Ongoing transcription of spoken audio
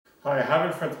Hi, I have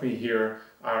in front of me here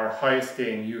our highest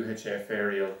gain UHF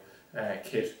aerial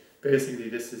kit. Basically,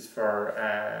 this is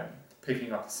for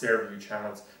picking up the Fairview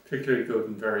channels, particularly good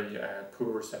in very poor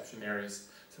reception areas.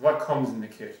 So what comes in the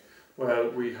kit?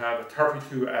 Well, we have a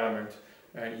 32 element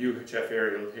UHF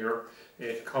aerial here.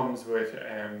 It comes with,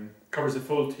 covers a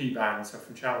full T-band, so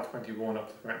from channel 21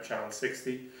 up to channel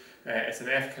 60. It's an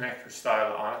F connector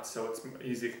style on it, so it's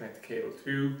easy to connect the cable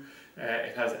to.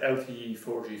 It has LTE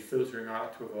 4G filtering on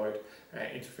it to avoid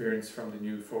interference from the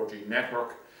new 4G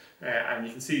network. And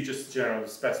you can see just the general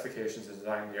specifications and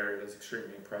design of the aerial is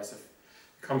extremely impressive.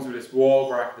 It comes with this wall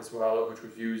bracket as well, which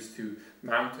we've used to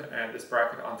mount this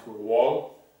bracket onto a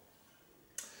wall.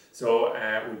 So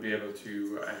we'll be able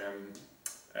to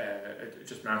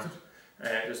just mount it.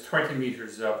 There's 20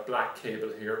 meters of black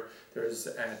cable here. There's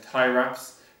tie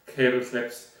wraps, cable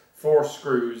clips, 4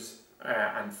 screws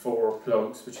and 4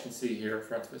 plugs, which you can see here in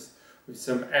front of us. With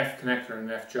some F connector and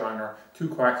an F joiner, 2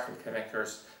 coaxial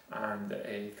connectors and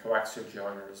a coaxial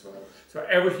joiner as well. So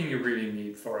everything you really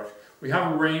need for it. We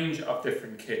have a range of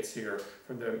different kits here,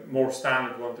 from the more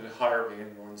standard one to the higher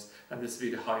gain ones, and this will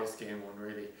be the highest gain one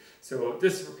really. So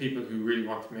this is for people who really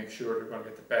want to make sure they're going to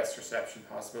get the best reception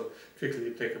possible,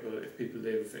 particularly applicable if people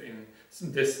live in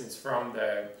some distance from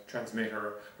the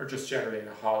transmitter or just generally in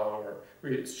a hollow, or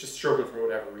really just struggle for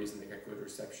whatever reason to get good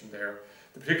reception there.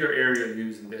 The particular area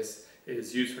used in this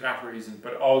is used for that reason,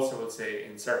 but also I'll say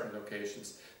in certain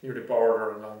locations near the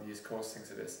border along the east coast, things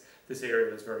like this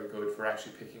area is very good for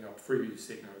actually picking up Freeview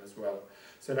signal as well.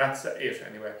 So that's it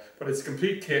anyway. But it's a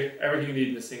complete kit, everything you need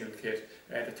in a single kit,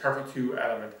 the 32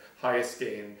 element highest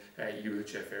gain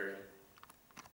UHF aerial.